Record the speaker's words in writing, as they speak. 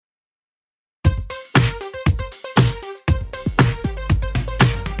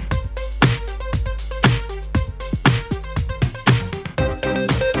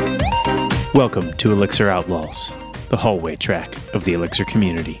Welcome to Elixir Outlaws, the hallway track of the Elixir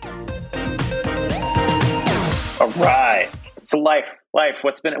community. All right. So life.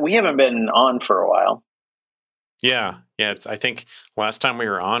 We haven't been on for a while. Yeah. I think last time we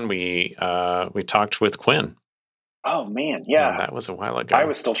were on, we talked with Quinn. Oh man, yeah, that was a while ago. I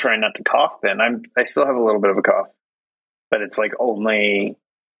was still trying not to cough then. I still have a little bit of a cough, but it's like only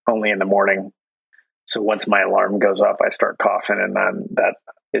in the morning. So once my alarm goes off, I start coughing, and then that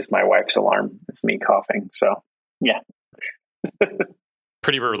is my wife's alarm. It's me coughing. So yeah,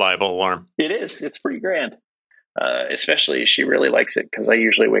 pretty reliable alarm. It is. It's pretty grand. Especially she really likes it because I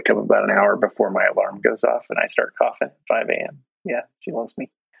usually wake up about an hour before my alarm goes off and I start coughing at 5 a.m. Yeah, she loves me.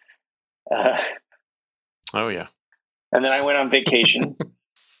 Oh, yeah. And then I went on vacation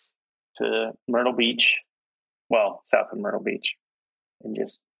to Myrtle Beach, south of Myrtle Beach, and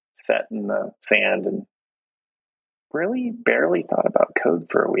just sat in the sand and really barely thought about code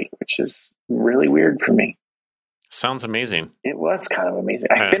for a week, which is really weird for me. Sounds amazing. It was kind of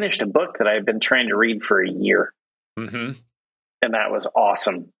amazing. I finished a book that I had been trying to read for a year. Mm-hmm. And that was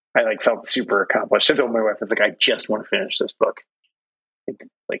awesome. I felt super accomplished. I told my wife, I was like, I just want to finish this book.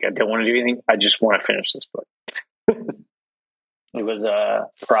 Like I don't want to do anything. I just want to finish this book. It was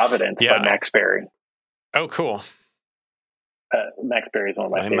Providence by Max Berry. Oh, cool. Max Berry is one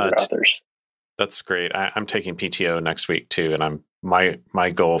of my favorite authors. That's great. I'm taking PTO next week too, and I'm my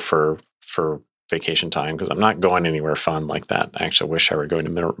goal for vacation time, because I'm not going anywhere fun like that. I actually wish I were going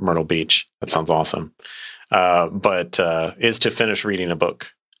to Myrtle Beach. That sounds awesome. But is to finish reading a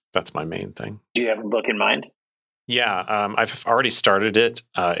book. That's my main thing. Do you have a book in mind? Yeah, I've already started it.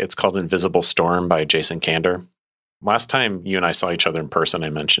 It's called Invisible Storm by Jason Kander. Last time you and I saw each other in person,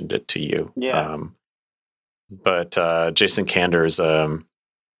 I mentioned it to you. Yeah. But Jason Kander is a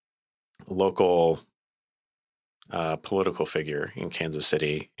local political figure in Kansas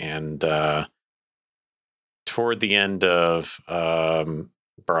City. And toward the end of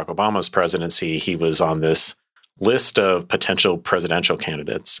Barack Obama's presidency, he was on this list of potential presidential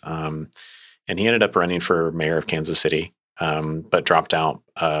candidates. And he ended up running for mayor of Kansas City, but dropped out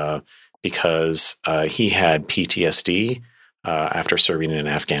because he had PTSD after serving in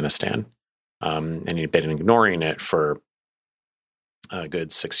Afghanistan. And he'd been ignoring it for a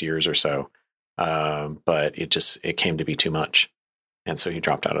good 6 years or so. But it came to be too much. And so he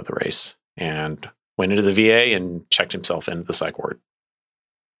dropped out of the race and went into the VA and checked himself into the psych ward.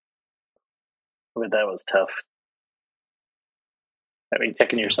 But that was tough. I mean,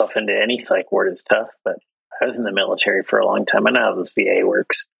 checking yourself into any psych ward is tough, but I was in the military for a long time. I know how this VA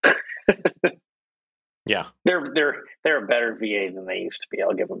works. Yeah. They're a better VA than they used to be.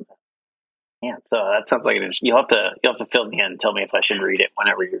 I'll give them that. Yeah, so that sounds like you'll have to fill me in and tell me if I should read it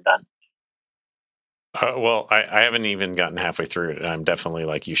whenever you're done. Well, I haven't even gotten halfway through it, and I'm definitely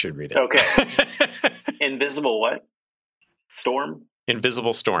like, you should read it. Okay. Invisible what? Storm?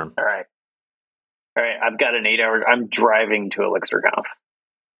 Invisible Storm. All right. I've got an 8-hour. I'm driving to ElixirConf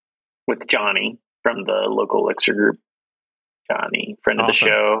with Johnny from the local Elixir group. Johnny, friend of the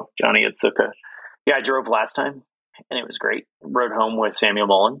show, Johnny Otsuka. Yeah, I drove last time, and it was great. Rode home with Samuel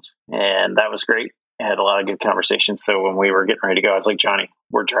Mullins, and that was great. I had a lot of good conversations. So when we were getting ready to go, I was like, Johnny,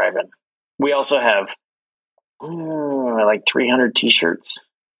 we're driving. We also have like 300 T-shirts,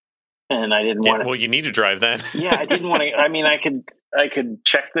 and I didn't want to. Well, you need to drive then. Yeah, I didn't want to. I mean, I could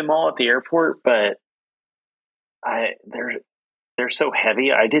check them all at the airport, but they're so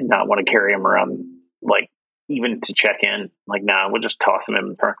heavy. I did not want to carry them around, like even to check in. Like, nah, we'll just toss them in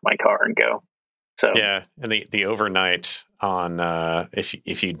the trunk of my car and go. So yeah, and the overnight on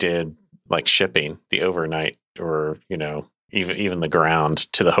if you did like shipping, the overnight or even the ground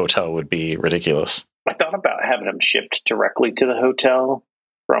to the hotel would be ridiculous. I thought about having them shipped directly to the hotel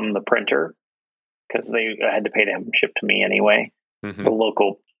from the printer, because I had to pay to have them shipped to me anyway. Mm-hmm. The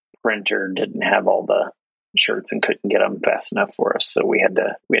local printer didn't have all the shirts and couldn't get them fast enough for us, so we had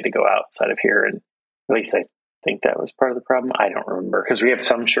to go outside of here. And at least I think that was part of the problem. I don't remember, because we have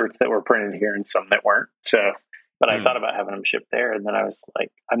some shirts that were printed here and some that weren't. So, but I thought about having them shipped there, and then I was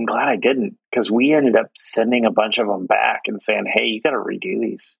like, I'm glad I didn't, because we ended up sending a bunch of them back and saying, hey, you got to redo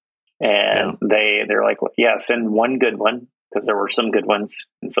these. And they're like, yeah, send one good one, because there were some good ones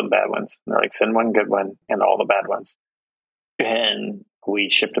and some bad ones. And they're like, send one good one and all the bad ones. And we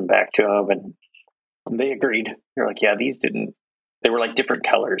shipped them back to them, and they agreed. They're like, yeah, they were like different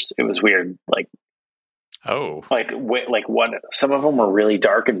colors. It was weird. Like one, some of them were really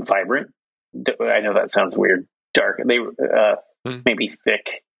dark and vibrant. I know that sounds weird. Dark. They were maybe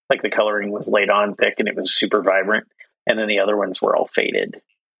thick, like the coloring was laid on thick and it was super vibrant. And then the other ones were all faded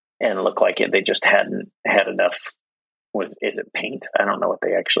and looked like they just hadn't had enough is it paint? I don't know what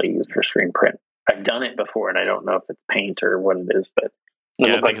they actually use for screen print. I've done it before, and I don't know if it's paint or what it is, but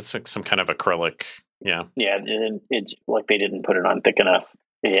I think it's like some kind of acrylic. Yeah, it's like they didn't put it on thick enough,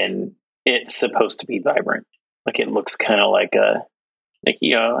 and it's supposed to be vibrant. Like it looks kind of like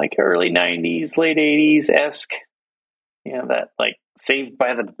like early '90s, late '80s esque. That like Saved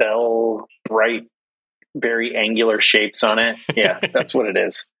by the Bell, bright, very angular shapes on it. Yeah, that's what it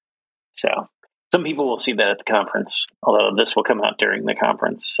is. So some people will see that at the conference, although this will come out during the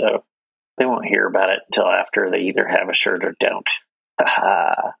conference, so they won't hear about it until after they either have a shirt or don't.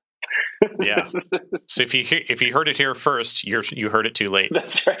 Yeah. So if you heard it here first, you heard it too late.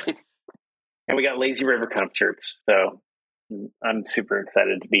 That's right. And we got Lazy River Comp shirts, so I'm super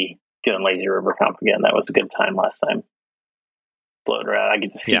excited to be doing Lazy River Comp again. That was a good time last time. Float around. I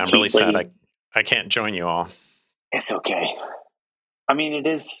get to see. Yeah, I'm really sad I can't join you all. It's okay. I mean, it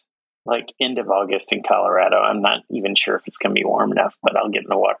is like end of August in Colorado. I'm not even sure if it's going to be warm enough, but I'll get in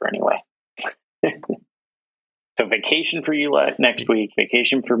the water anyway. So vacation for you next week,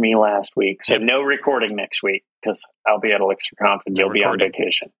 vacation for me last week. So no recording next week because I'll be at ElixirConf and you'll be on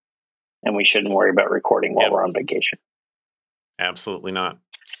vacation. And we shouldn't worry about recording while we're on vacation. Absolutely not.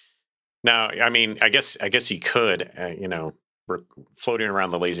 Now, I mean, I guess you could, floating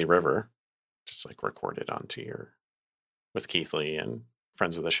around the lazy river, just like record it onto with Keith Lee and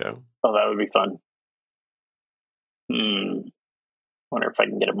friends of the show. Oh, that would be fun. Wonder if I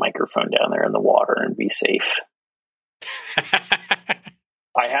can get a microphone down there in the water and be safe.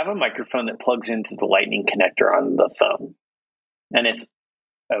 I have a microphone that plugs into the lightning connector on the phone, and it's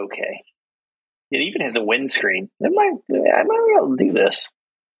okay. It even has a windscreen. I might be able to do this.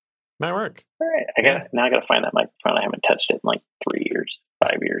 Might work. All right. I got to find that microphone. I haven't touched it in like 3 years,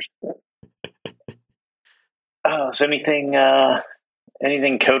 5 years. Oh, so anything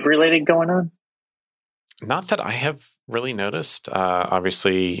code related going on? Not that I have really noticed.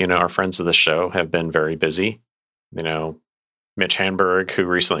 Obviously, our friends of the show have been very busy. Mitch Hanberg, who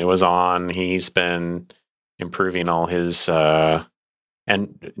recently was on, he's been improving all his and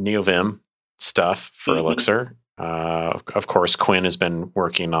NeoVim stuff for Elixir. Of course, Quinn has been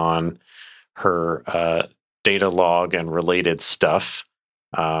working on her data log and related stuff,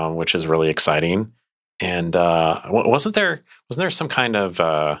 which is really exciting. And wasn't there some kind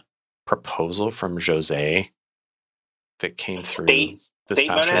of proposal from Jose that came through this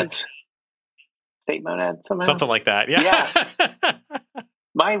past week? State monad somehow? Something like that. Yeah.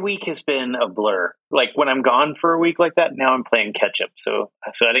 My week has been a blur. Like when I'm gone for a week like that, now I'm playing catch up. So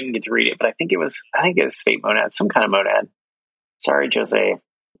I didn't get to read it, but I think it was state monad, some kind of monad. Sorry, Jose,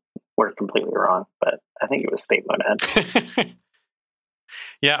 we're completely wrong, but I think it was state monad.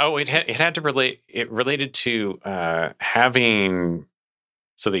 Yeah. Oh, it had to relate. It related to having.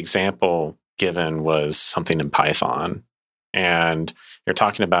 So the example given was something in Python, and you're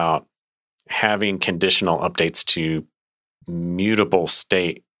talking about having conditional updates to mutable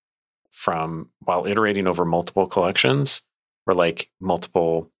state from while iterating over multiple collections or like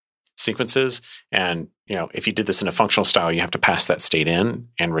multiple sequences. And, if you did this in a functional style, you have to pass that state in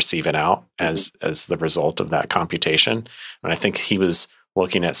and receive it out as the result of that computation. And I think he was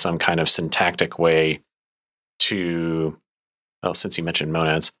looking at some kind of syntactic way to, since you mentioned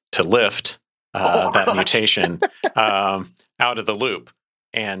monads, to lift that mutation out of the loop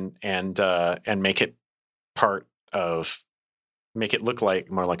and make it make it look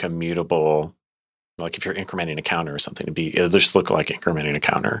like more like a mutable, like if you're incrementing a counter or something, it'll just look like incrementing a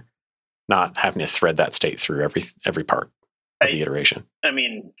counter, not having to thread that state through every part of the iteration. I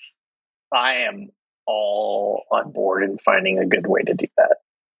mean, I am all on board in finding a good way to do that.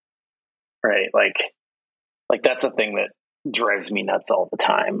 Right? Like that's a thing that drives me nuts all the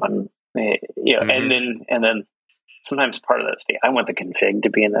time. And then sometimes part of that state, I want the config to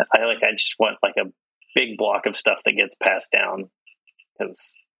be in that. I just want like a big block of stuff that gets passed down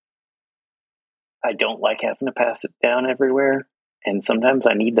because I don't like having to pass it down everywhere. And sometimes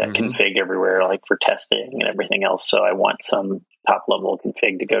I need that config everywhere, like for testing and everything else. So I want some top level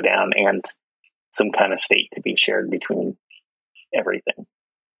config to go down and some kind of state to be shared between everything.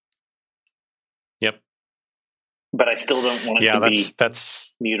 Yep. But I still don't want it to be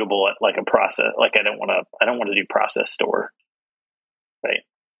that's mutable at like a process. Like I don't want to do process store. Right.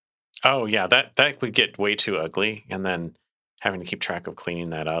 Oh yeah, that would get way too ugly, and then having to keep track of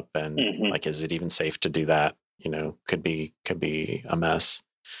cleaning that up and like, is it even safe to do that? Could be a mess.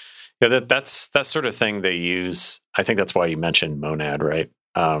 Yeah, that's that sort of thing they use. I think that's why you mentioned monad, right?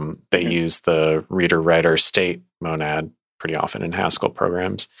 They use the reader writer state monad pretty often in Haskell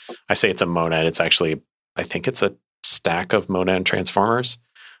programs. I say it's a monad. It's actually, I think it's a stack of monad transformers,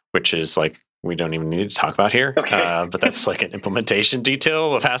 which is like we don't even need to talk about here. Okay. But that's like an implementation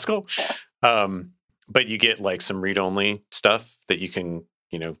detail of Haskell. But you get like some read-only stuff that you can,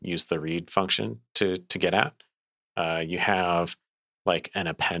 use the read function to get at. You have like an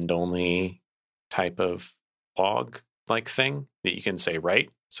append-only type of log-like thing that you can say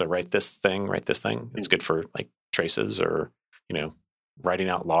write. So write this thing. It's good for like traces or, writing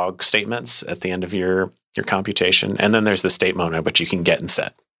out log statements at the end of your computation. And then there's the state mode, which you can get and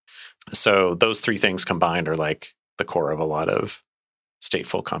set. So those three things combined are like the core of a lot of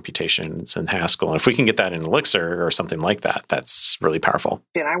stateful computations in Haskell. And if we can get that in Elixir or something like that, that's really powerful.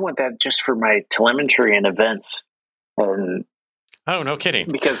 And I want that just for my telemetry and events. And oh, no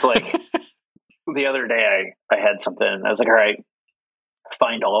kidding. Because like the other day I had something, I was like, all right,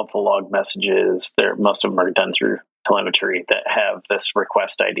 find all of the log messages. Most of them are done through telemetry that have this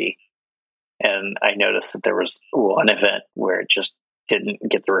request ID. And I noticed that there was one event where it just didn't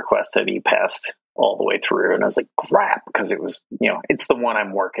get the request ID passed all the way through. And I was like, crap, because it was, it's the one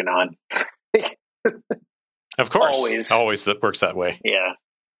I'm working on. Of course. Always that works that way. Yeah.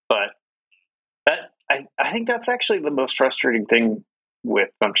 But I think that's actually the most frustrating thing with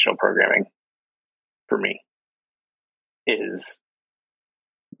functional programming for me is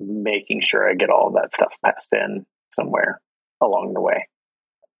making sure I get all of that stuff passed in somewhere along the way.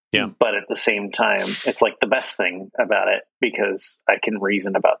 Yeah. But at the same time, it's like the best thing about it because I can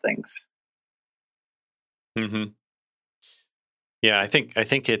reason about things. Mm-hmm. Yeah, I think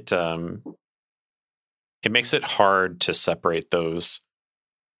it makes it hard to separate those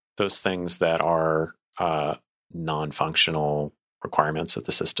things that are non-functional requirements of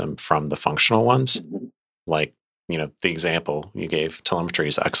the system from the functional ones. Mm-hmm. Like, the example you gave, telemetry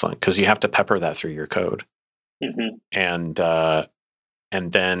is excellent because you have to pepper that through your code. Mm-hmm.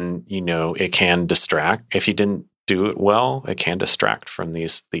 And then, it can distract. If you didn't do it well, it can distract from the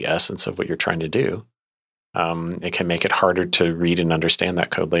essence of what you're trying to do. It can make it harder to read and understand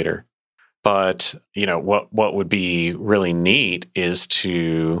that code later. But, what would be really neat is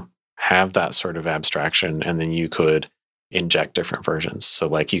to have that sort of abstraction, and then you could inject different versions. So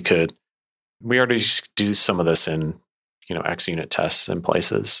like we already do some of this in, XUnit tests in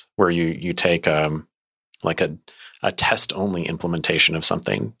places where you take like a test-only implementation of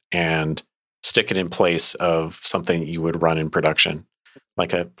something and stick it in place of something you would run in production,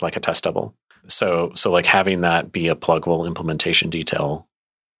 like a test double. So like having that be a pluggable implementation detail,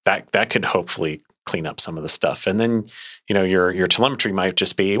 that could hopefully clean up some of the stuff. And then, your telemetry might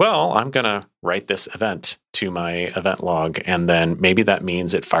just be, well, I'm going to write this event to my event log. And then maybe that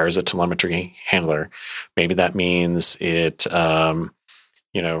means it fires a telemetry handler. Maybe that means it,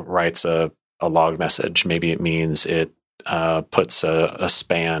 writes a log message. Maybe it means it puts a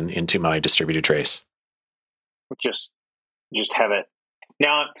span into my distributed trace. Just have it.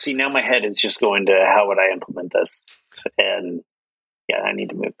 Now my head is just going to how would I implement this? And yeah, I need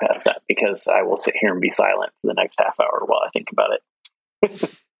to move past that because I will sit here and be silent for the next half hour while I think about it.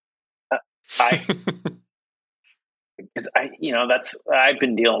 I've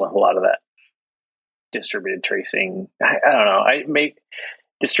been dealing with a lot of that distributed tracing. I don't know.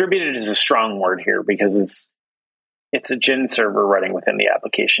 Distributed is a strong word here because it's a gen server running within the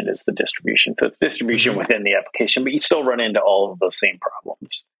application is the distribution. So it's distribution within the application, but you still run into all of those same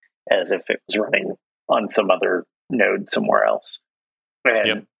problems as if it was running on some other node somewhere else.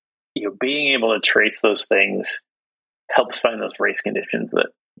 And being able to trace those things helps find those race conditions that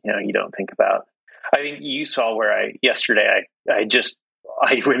you don't think about. I think you saw where yesterday I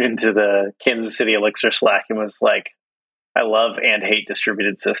went into the Kansas City Elixir Slack and was like, I love and hate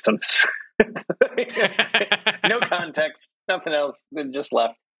distributed systems. No context, nothing else. Then just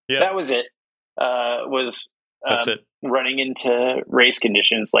left. Yeah. That was it. That's it. Running into race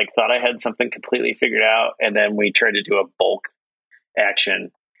conditions, like thought I had something completely figured out, and then we tried to do a bulk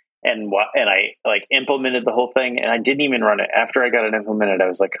action, and I like implemented the whole thing, and I didn't even run it. After I got it implemented, I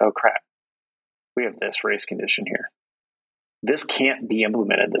was like, oh crap, we have this race condition here. This can't be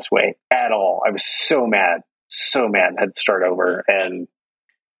implemented this way at all. I was so mad, had to start over.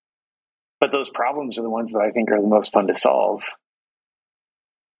 But those problems are the ones that I think are the most fun to solve.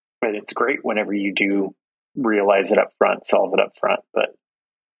 But it's great whenever you do realize it up front, solve it up front. But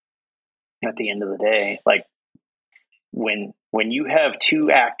at the end of the day, like when you have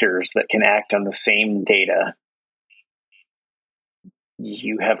two actors that can act on the same data,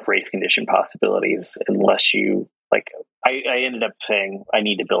 you have race condition possibilities unless you like. I ended up saying I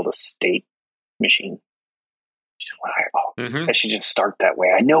need to build a state machine. I should just start that way.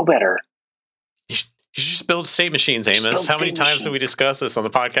 I know better. You should just build state machines, Amos. How many times have we discussed this on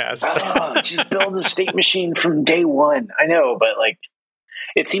the podcast? Just build a state machine from day one. I know, but like,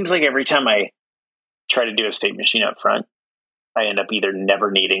 It seems like every time I try to do a state machine up front, I end up either never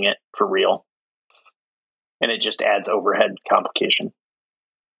needing it for real, and it just adds overhead complication,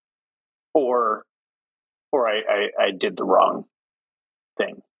 or I did the wrong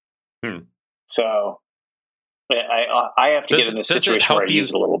thing. So I have to get in this situation where I use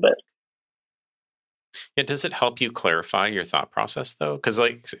it a little bit. Yeah, does it help you clarify your thought process though? Because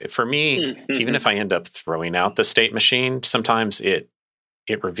like for me, even if I end up throwing out the state machine, sometimes it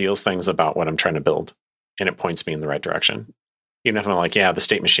reveals things about what I'm trying to build, and it points me in the right direction. Even if I'm like, yeah, the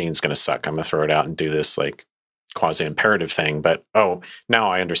state machine's going to suck, I'm going to throw it out and do this like quasi imperative thing. But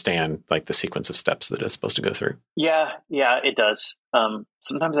now I understand like the sequence of steps that it's supposed to go through. Yeah, it does.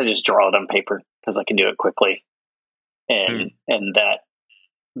 Sometimes I just draw it on paper because I can do it quickly, and that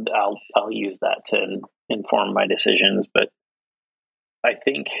I'll use that to inform my decisions. But I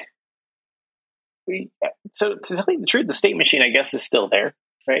think so. To tell you the truth, the state machine, I guess, is still there,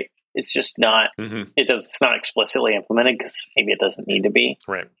 right? It's just not. It's not explicitly implemented because maybe it doesn't need to be.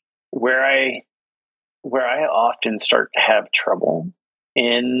 Right. Where I often start to have trouble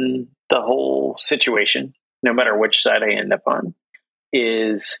in the whole situation, no matter which side I end up on,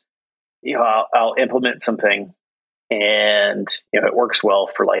 is I'll implement something and it works well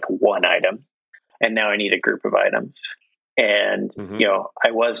for like one item, and now I need a group of items. And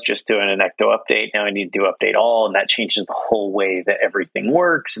I was just doing an ecto update. Now I need to do update all, and that changes the whole way that everything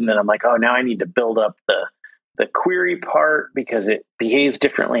works. And then I'm like, oh, now I need to build up the query part because it behaves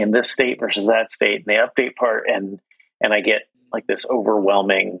differently in this state versus that state, and the update part, and I get like this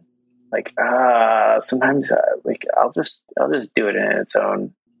overwhelming, like sometimes like I'll just do it in its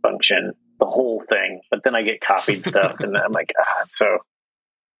own function, the whole thing, but then I get copied stuff, and I'm like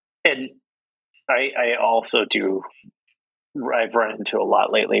and I also do. I've run into a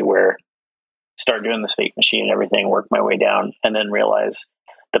lot lately where start doing the state machine and everything, work my way down, and then realize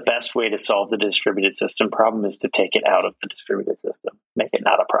the best way to solve the distributed system problem is to take it out of the distributed system, make it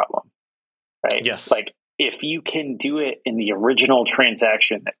not a problem, right? Yes. Like if you can do it in the original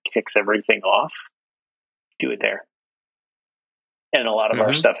transaction that kicks everything off, do it there. And a lot of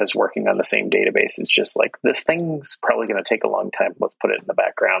our stuff is working on the same database. It's just like, this thing's probably going to take a long time. Let's put it in the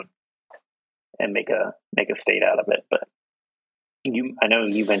background and make a state out of it. But I know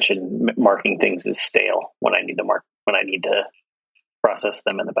you mentioned marking things as stale when I need to process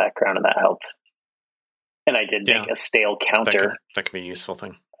them in the background, and that helped. And I did make a stale counter. That can be a useful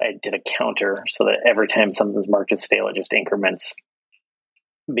thing. I did a counter so that every time something's marked as stale, it just increments,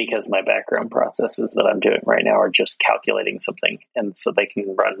 because my background processes that I'm doing right now are just calculating something, and so they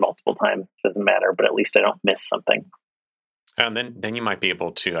can run multiple times. Doesn't matter, but at least I don't miss something. And then you might be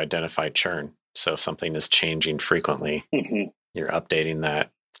able to identify churn. So if something is changing frequently, you're updating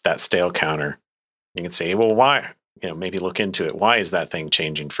that stale counter. You can say, well, why? Maybe look into it. Why is that thing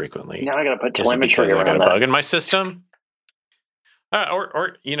changing frequently? Now I got to put telemetry around. I got a bug in my system.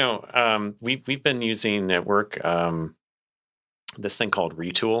 We've been using at work this thing called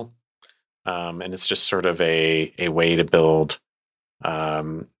Retool, and it's just sort of a way to build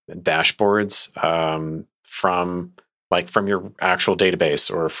dashboards from your actual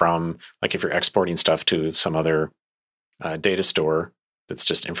database, or from like if you're exporting stuff to some other data store that's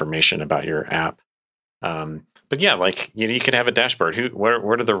just information about your app. But yeah, like you could have a dashboard.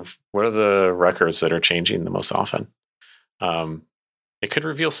 What are the records that are changing the most often? It could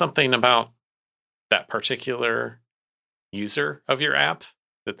reveal something about that particular user of your app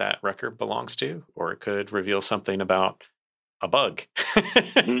that record belongs to, or it could reveal something about a bug.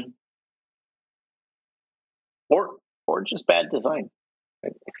 Or just bad design.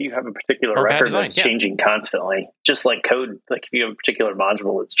 If you have a particular record that's changing constantly, just like code, like if you have a particular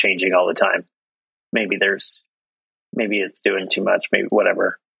module that's changing all the time, maybe it's doing too much, maybe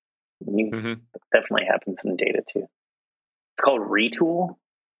whatever. Definitely happens in data too. It's called Retool.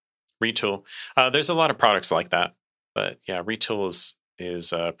 There's a lot of products like that, but yeah, Retool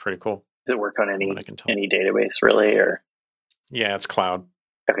is pretty cool. Does it work on any database really, or? Yeah, it's cloud.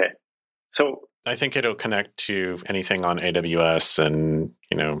 Okay. So I think it'll connect to anything on AWS, and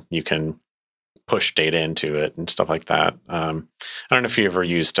you can push data into it and stuff like that. I don't know if you ever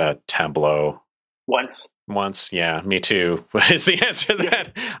used Tableau. Once, yeah, me too. Is the answer to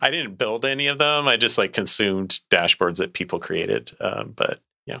that? I didn't build any of them. I just like consumed dashboards that people created. But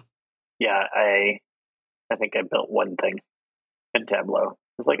yeah. Yeah, I think I built one thing in Tableau. I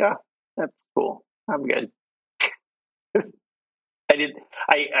was like, that's cool. I'm good.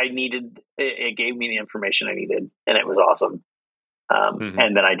 I needed, it gave me the information I needed, and it was awesome.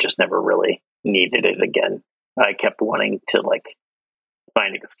 And then I just never really needed it again. I kept wanting to like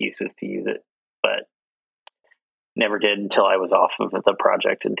find excuses to use it, but never did until I was off of the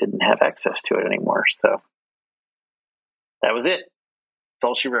project and didn't have access to it anymore. So that was it. That's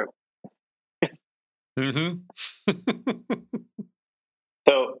all she wrote.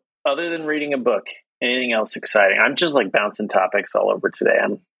 So other than reading a book, anything else exciting? I'm just like bouncing topics all over today.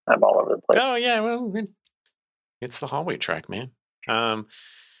 I'm all over the place. Oh yeah, well, it's the hallway track, man.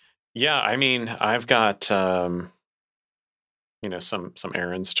 Yeah, I mean, I've got some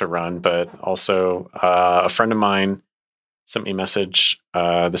errands to run, but also a friend of mine sent me a message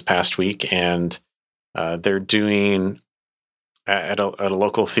this past week, and they're doing at a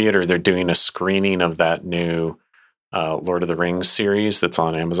local theater. They're doing a screening of that new Lord of the Rings series that's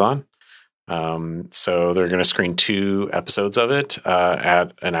on Amazon. So they're going to screen 2 episodes of it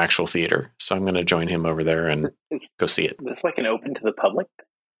at an actual theater. So I'm going to join him over there and go see it. Is this like an open to the public?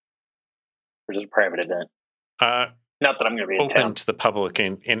 Or is it a private event? Not that I'm going to be in open town. To the public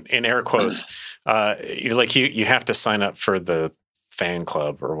in air quotes. You have to sign up for the fan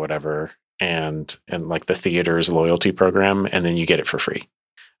club or whatever, and like the theater's loyalty program, and then you get it for free.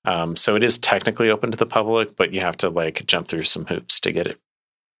 So it is technically open to the public, but you have to like jump through some hoops to get it.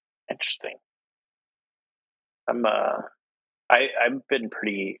 Interesting. I've been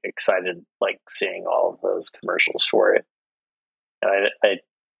pretty excited, like seeing all of those commercials for it. I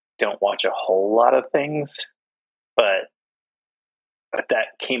don't watch a whole lot of things, but that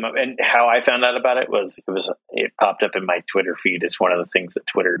came up, and how I found out about it was it popped up in my Twitter feed. It's one of the things that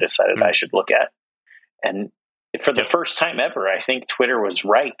Twitter decided I should look at, and for the first time ever, I think Twitter was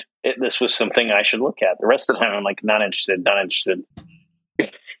right. This was something I should look at. The rest of the time, I'm like, not interested.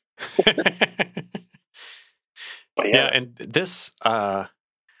 But yeah, and this, I've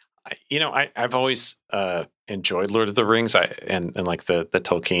always enjoyed Lord of the Rings, and like the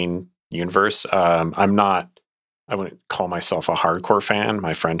Tolkien universe. I wouldn't call myself a hardcore fan.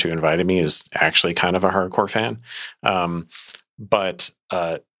 My friend who invited me is actually kind of a hardcore fan, but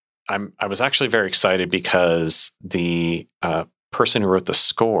I was actually very excited because the person who wrote the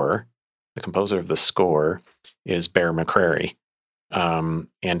score, the composer of the score, is Bear McCreary,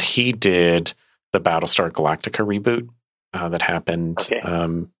 and he did the Battlestar Galactica reboot that happened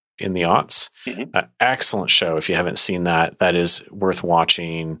in the aughts. Excellent show. If you haven't seen that, that is worth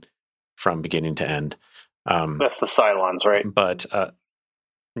watching from beginning to end. That's the Cylons, right? But the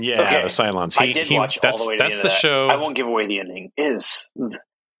Cylons. I did watch all the way to that's the show. I won't give away the ending.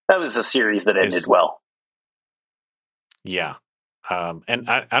 That was a series that ended well. Yeah. And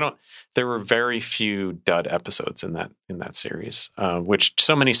I don't. There were very few dud episodes in that series, which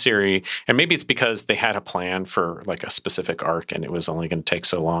so many series, and maybe it's because they had a plan for like a specific arc, and it was only going to take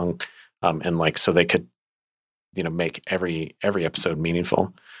so long, and like so they could, make every episode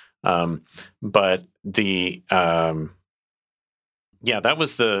meaningful. But the that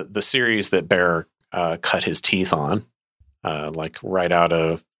was the series that Bear cut his teeth on, like right out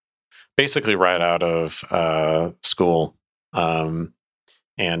of school. And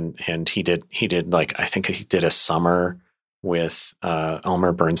he did like, I think he did a summer with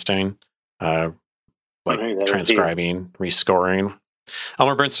Elmer Bernstein, transcribing, rescoring.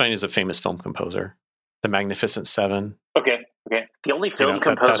 Elmer Bernstein is a famous film composer. The Magnificent Seven. Okay. The only film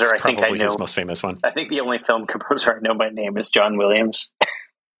composer that's I think I know, his most famous one. I think the only film composer I know by name is John Williams.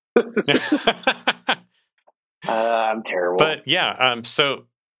 I'm terrible. But yeah, so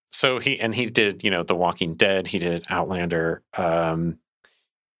he did, The Walking Dead. He did Outlander. I'm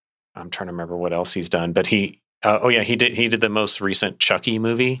trying to remember what else he's done, but he did the most recent Chucky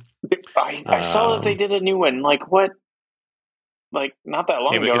movie. I saw that they did a new one. Like what? Like not that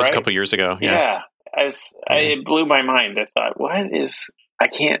long ago, it was right? A couple years ago. Yeah. It blew my mind. I thought, I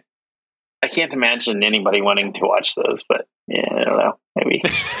can't imagine anybody wanting to watch those, but yeah, I don't know. Maybe.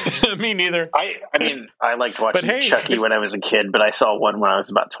 Me neither. I mean, I liked watching Chucky when I was a kid, but I saw one when I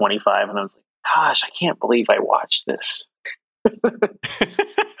was about 25 and I was like, gosh, I can't believe I watched this.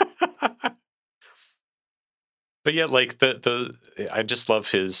 But yeah, like I just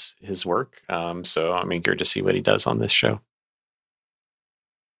love his work. So I'm eager to see what he does on this show.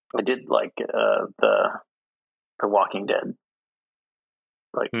 I did like the Walking Dead.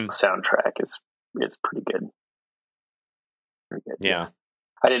 Like soundtrack is pretty good. Pretty good. Yeah.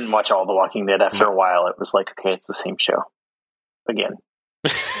 I didn't watch all The Walking Dead. After a while, it was like, okay, it's the same show again.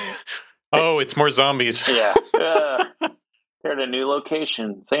 Oh, it's more zombies. Yeah. They're at a new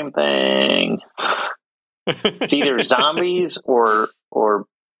location. Same thing. It's either zombies or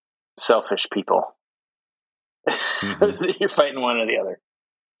selfish people. You're fighting one or the other.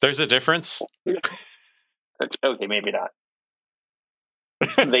 There's a difference. Okay, maybe not.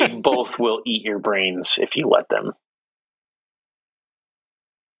 They both will eat your brains if you let them.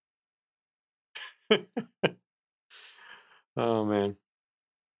 Oh man.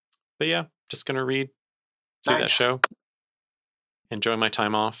 But yeah, just gonna read, see that show, enjoy my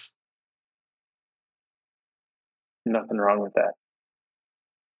time off. Nothing wrong with that.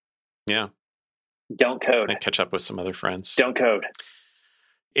 Yeah. Don't code. And catch up with some other friends. Don't code.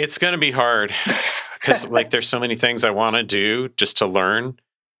 It's gonna be hard because like there's so many things I want to do just to learn,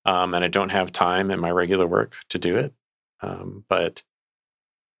 and I don't have time in my regular work to do it. But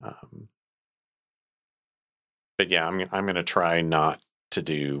yeah, I'm gonna try not to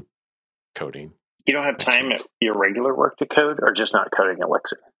do coding. You don't have time at your regular work to code, or just not coding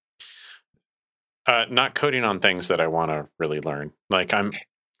Elixir? Not coding on things that I want to really learn. Like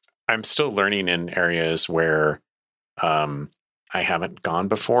I'm still learning in areas where I haven't gone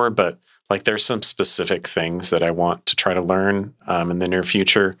before, but like there's some specific things that I want to try to learn in the near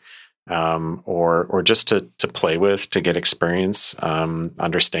future, or just to play with, to get experience,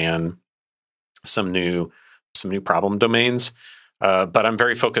 understand some new problem domains. But I'm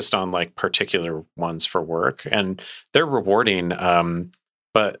very focused on like particular ones for work, and they're rewarding.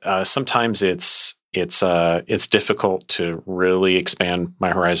 But sometimes it's difficult to really expand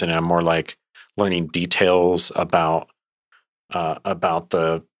my horizon. And I'm more like learning details about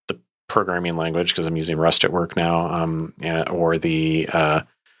the programming language, because I'm using Rust at work now, or the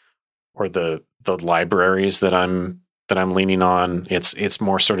libraries that I'm leaning on. It's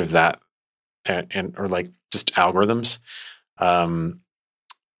more sort of that, and or like just algorithms. And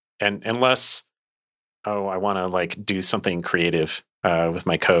unless, I want to like do something creative with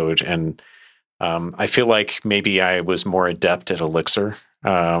my code, and I feel like maybe I was more adept at Elixir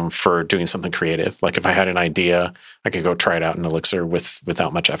for doing something creative. Like if I had an idea, I could go try it out in Elixir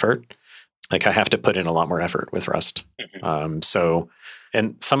without much effort. Like I have to put in a lot more effort with Rust. So,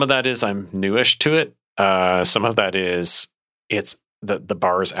 and some of that is I'm newish to it. Some of that is it's the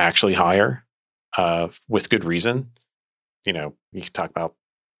bar is actually higher with good reason. You know, you can talk about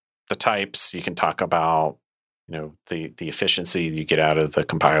the types, you can talk about, you know, the efficiency you get out of the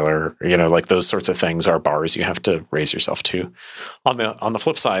compiler, you know, like those sorts of things are bars you have to raise yourself to. On the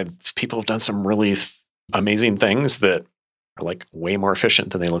flip side, people have done some really amazing things that are like way more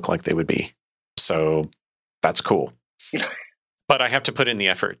efficient than they look like they would be. So that's cool. But I have to put in the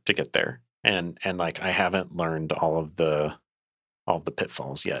effort to get there. And like I haven't learned all of the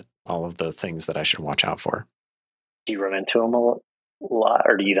pitfalls yet, all of the things that I should watch out for. Do you run into them a lot,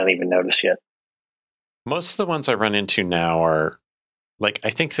 or do you not even notice yet? Most of the ones I run into now are like, I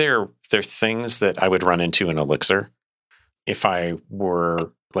think they're things that I would run into in Elixir if I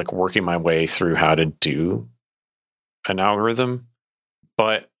were like working my way through how to do an algorithm.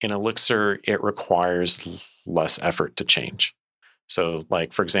 But in Elixir, it requires less effort to change. So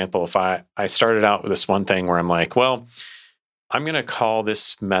like, for example, if I started out with this one thing where I'm like, well, I'm going to call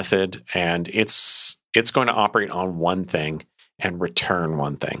this method and it's going to operate on one thing and return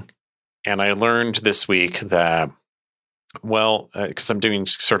one thing. And I learned this week that, well, because I'm doing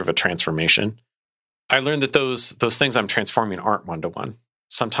sort of a transformation, I learned that those things I'm transforming aren't 1-to-1.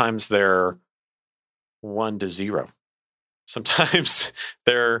 Sometimes they're 1-to-0. Sometimes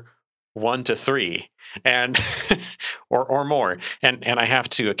they're 1-to-3, and or more, and I have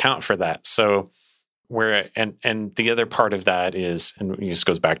to account for that. So and the other part of that is, and it just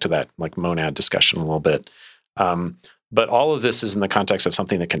goes back to that like monad discussion a little bit. But all of this is in the context of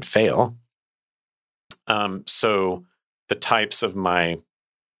something that can fail. So the types of my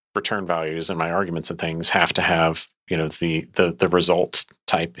return values and my arguments and things have to have, you know, the result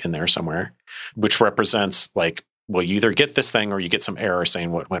type in there somewhere, which represents like, well, you either get this thing or you get some error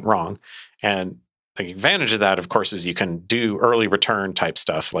saying what went wrong. And the advantage of that, of course, is you can do early return type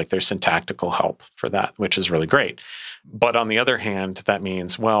stuff. Like there's syntactical help for that, which is really great. But on the other hand, that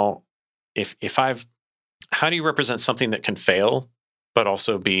means, well, how do you represent something that can fail, but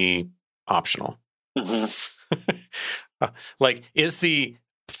also be optional? Mm-hmm. Like, is the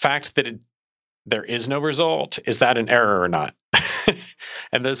fact that there is no result, is that an error or not?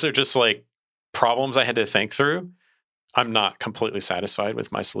 And those are just like problems I had to think through. I'm not completely satisfied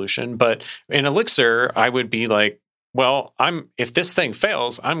with my solution, but in Elixir, I would be like, well, if this thing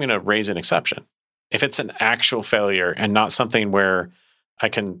fails, I'm going to raise an exception. If it's an actual failure and not something where I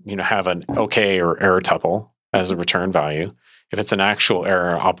can, you know, have an okay or error tuple as a return value. If it's an actual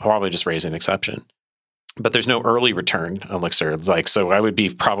error, I'll probably just raise an exception. But there's no early return Elixir. Like, so I would be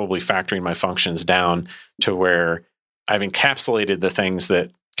probably factoring my functions down to where I've encapsulated the things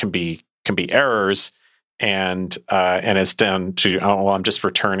that can be errors, and it's down to, oh, well, I'm just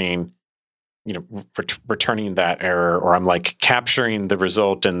returning, you know, returning that error, or I'm like capturing the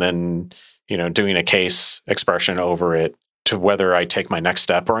result and then, you know, doing a case expression over it to whether I take my next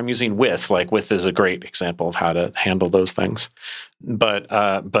step, or I'm using with. Like with is a great example of how to handle those things. But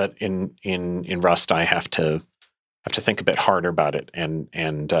in Rust, I have to think a bit harder about it and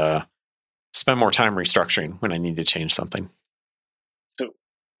spend more time restructuring when I need to change something. So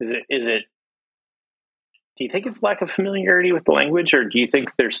is it? Do you think it's lack of familiarity with the language, or do you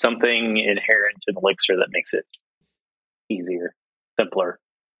think there's something inherent in Elixir that makes it easier, simpler?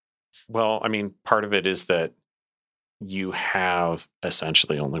 Well, I mean, part of it is that you have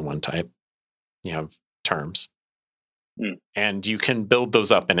essentially only one type. You have terms. And you can build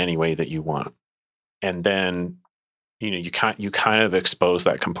those up in any way that you want. And then, you kind of expose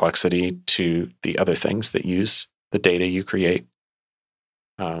that complexity to the other things that use the data you create,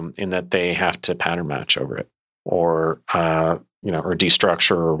 in that they have to pattern match over it, or or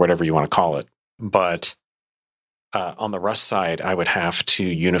destructure, or whatever you want to call it. But on the Rust side, I would have to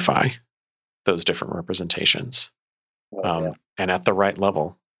unify those different representations, and at the right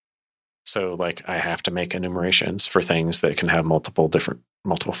level. So, like, I have to make enumerations for things that can have multiple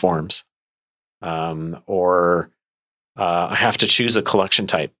forms, or I have to choose a collection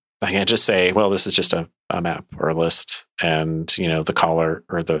type. I can't just say, well, this is just a map or a list, and the caller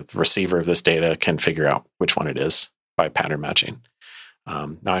or the receiver of this data can figure out which one it is by pattern matching.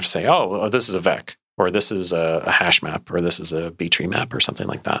 Now I have to say, oh, well, this is a VEC, or this is a hash map, or this is a B-tree map, or something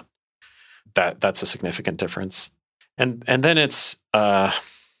like that. That's a significant difference. And then it's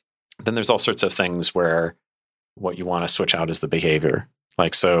then there's all sorts of things where what you want to switch out is the behavior.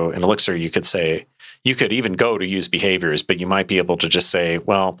 Like, so in Elixir, you could even go to use behaviors, but you might be able to just say,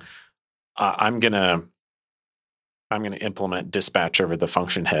 well, I'm gonna implement dispatch over the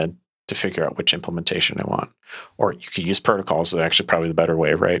function head to figure out which implementation I want. Or you could use protocols, is actually probably the better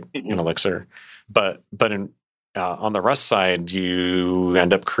way, right? In Elixir. But in on the Rust side, you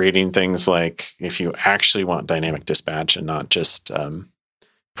end up creating things like, if you actually want dynamic dispatch and not just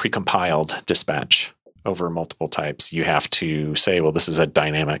precompiled dispatch over multiple types, you have to say, well, this is a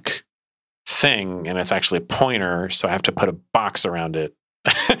dynamic thing, and it's actually a pointer, so I have to put a box around it.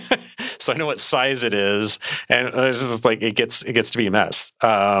 So I know what size it is, and it's just like it gets to be a mess.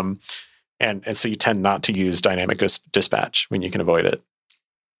 And so you tend not to use dynamic dispatch when you can avoid it.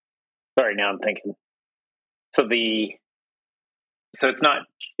 Sorry, now I'm thinking. So it's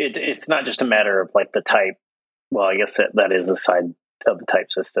not just a matter of like the type. Well, I guess that is a side of the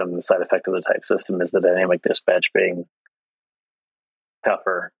type system. The side effect of the type system is the dynamic dispatch being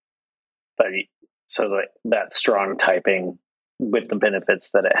tougher. But so that strong typing, with the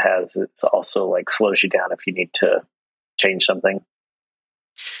benefits that it has, it's also like slows you down if you need to change something.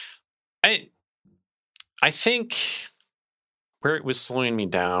 I think where it was slowing me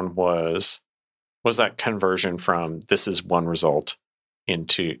down was that conversion from this is one result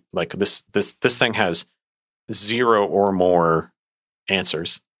into like this thing has 0 or more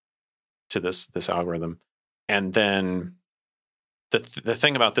answers to this algorithm. And then the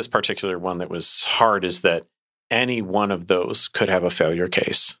thing about this particular one that was hard is that any one of those could have a failure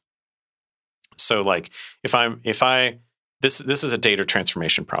case. So like if this is a data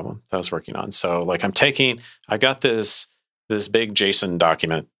transformation problem that I was working on. So like I got this big JSON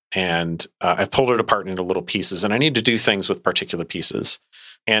document, and I've pulled it apart into little pieces, and I need to do things with particular pieces.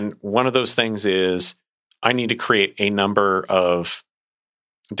 And one of those things is I need to create a number of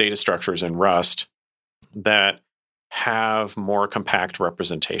data structures in Rust that have more compact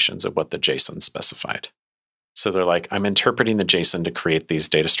representations of what the JSON specified. So they're like, I'm interpreting the JSON to create these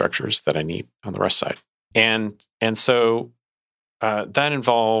data structures that I need on the Rust side. And so that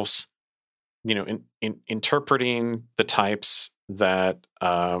involves, in interpreting the types that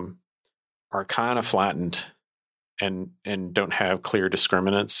are kind of flattened and don't have clear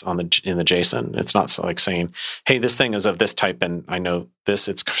discriminants in the JSON. It's not like saying, hey, this thing is of this type and I know this.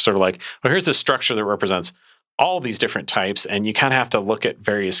 It's sort of like, well, here's a structure that represents all these different types, and you kind of have to look at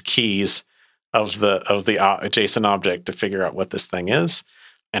various keys of the JSON object to figure out what this thing is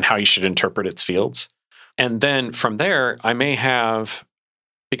and how you should interpret its fields. And then from there, I may have,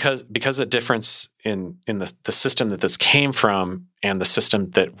 because a difference in the system that this came from and the system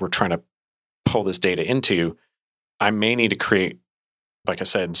that we're trying to pull this data into, I may need to create, like I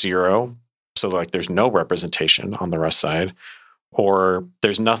said, 0. So like there's no representation on the Rust side, or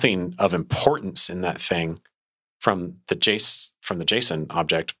there's nothing of importance in that thing from the JSON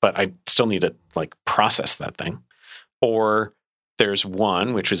object, but I still need to like process that thing. Or there's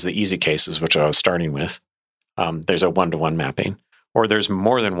 1, which is the easy cases, which I was starting with. There's a 1-to-1 mapping, or there's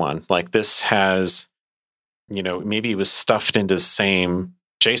more than one. Like this has, maybe it was stuffed into the same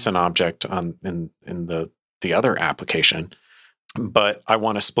JSON object in the other application, but I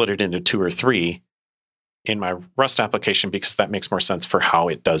want to split it into 2 or 3 in my Rust application because that makes more sense for how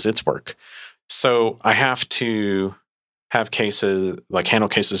it does its work. So I have to have cases, like handle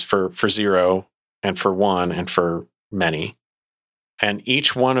cases for 0 and for 1 and for many. And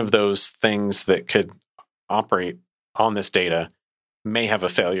each one of those things that could operate on this data may have a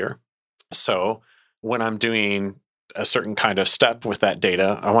failure. So when I'm doing a certain kind of step with that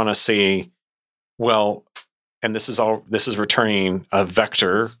data, I want to see, well, and this is returning a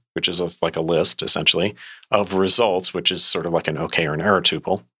vector, which is like a list essentially of results, which is sort of like an OK or an error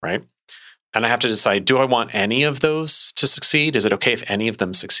tuple, right? And I have to decide, do I want any of those to succeed? Is it okay if any of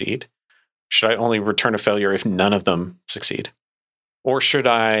them succeed? Should I only return a failure if none of them succeed? Or should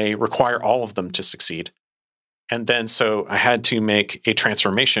I require all of them to succeed? And then so I had to make a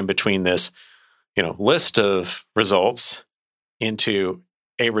transformation between this, list of results into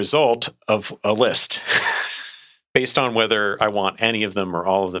a result of a list based on whether I want any of them or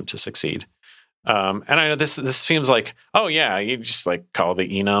all of them to succeed. And I know this seems like, oh yeah, you just like call the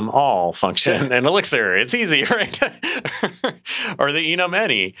enum all function in Elixir. It's easy, right? Or the enum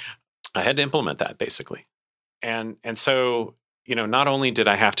any. I had to implement that basically. And so, not only did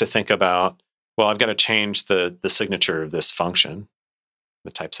I have to think about, well, I've got to change the signature of this function,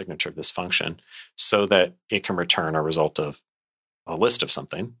 the type signature of this function, so that it can return a result of a list of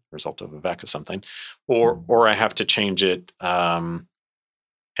something, a result of a vec of something, or I have to change it, and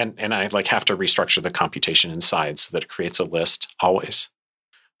I like have to restructure the computation inside so that it creates a list always.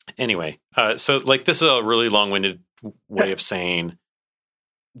 Anyway, so like this is a really long-winded way of saying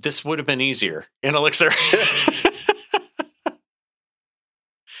this would have been easier in Elixir.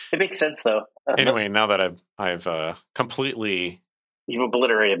 It makes sense, though. Anyway, now that I've completely you've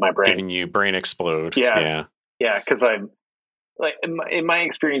obliterated my brain, given you brain explode. Yeah. Because I'm like in my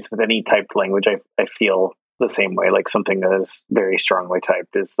experience with any typed language, I feel the same way. Like something that is very strongly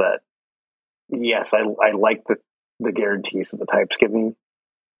typed is that yes, I like the guarantees that the types give me,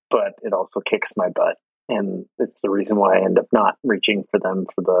 but it also kicks my butt, and it's the reason why I end up not reaching for them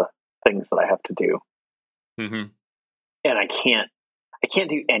for the things that I have to do. Mm-hmm. And I can't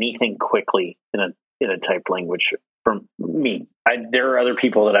do anything quickly in a typed language. From me, there are other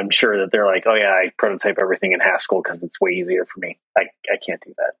people that I'm sure that they're like, oh yeah, I prototype everything in Haskell because it's way easier for me. I can't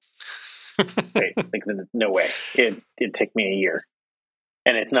do that. Right? Like no way. It'd take me a year,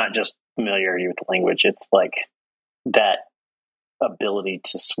 and it's not just familiarity with the language. It's like that ability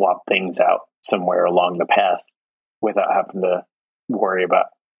to swap things out somewhere along the path without having to worry about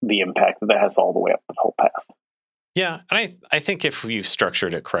the impact that has all the way up the whole path. Yeah, and I think if you've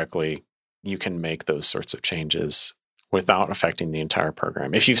structured it correctly, you can make those sorts of changes without affecting the entire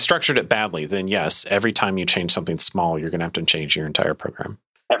program. If you've structured it badly, then yes, every time you change something small, you're going to have to change your entire program.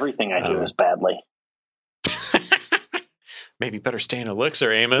 Everything I do is badly. Maybe better stay in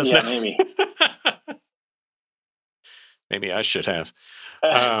Elixir, Amos. Yeah, maybe. Maybe I should have.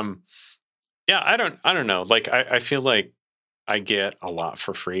 Yeah, I don't know. Like I feel like I get a lot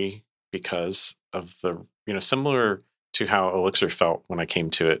for free because of the, similar to how Elixir felt when I came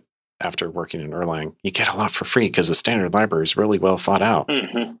to it after working in Erlang. You get a lot for free because the standard library is really well thought out.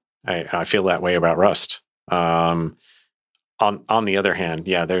 Mm-hmm. I feel that way about Rust. On the other hand,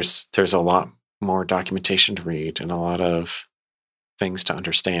 yeah, there's a lot more documentation to read and a lot of things to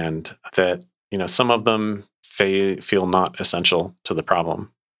understand that, some of them feel not essential to the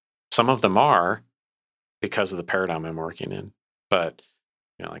problem. Some of them are because of the paradigm I'm working in. But,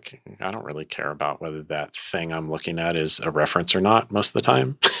 like, I don't really care about whether that thing I'm looking at is a reference or not most of the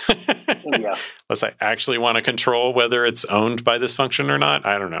time. Yeah. Unless I actually want to control whether it's owned by this function or not.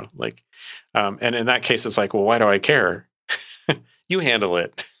 I don't know. Like, and in that case, it's like, well, why do I care? You handle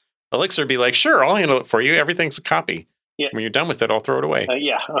it. Elixir be like, sure, I'll handle it for you. Everything's a copy. Yeah. When you're done with it, I'll throw it away.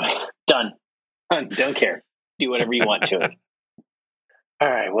 Yeah. Done. Don't care. Do whatever you want to it. All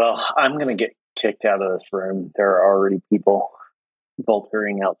right. Well, I'm going to get kicked out of this room. There are already people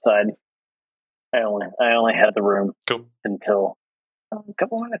vulturing outside. I only had the room until a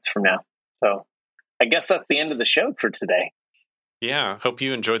couple minutes from now. So I guess that's the end of the show for today. Yeah. Hope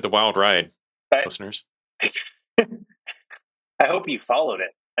you enjoyed the wild ride, listeners. I hope you followed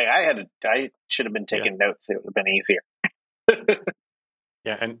it. Like I should have been taking notes. It would have been easier.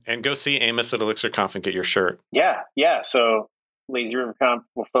 Yeah, and go see Amos at ElixirConf and get your shirt. Yeah. So Lazy River Conf,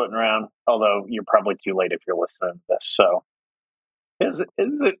 we're floating around. Although you're probably too late if you're listening to this. So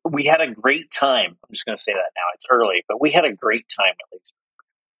we had a great time. I'm just going to say that now. It's early, but we had a great time at Lazy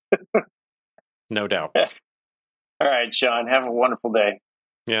River. No doubt. All right, Sean. Have a wonderful day.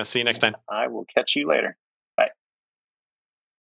 Yeah. See you next time. I will catch you later.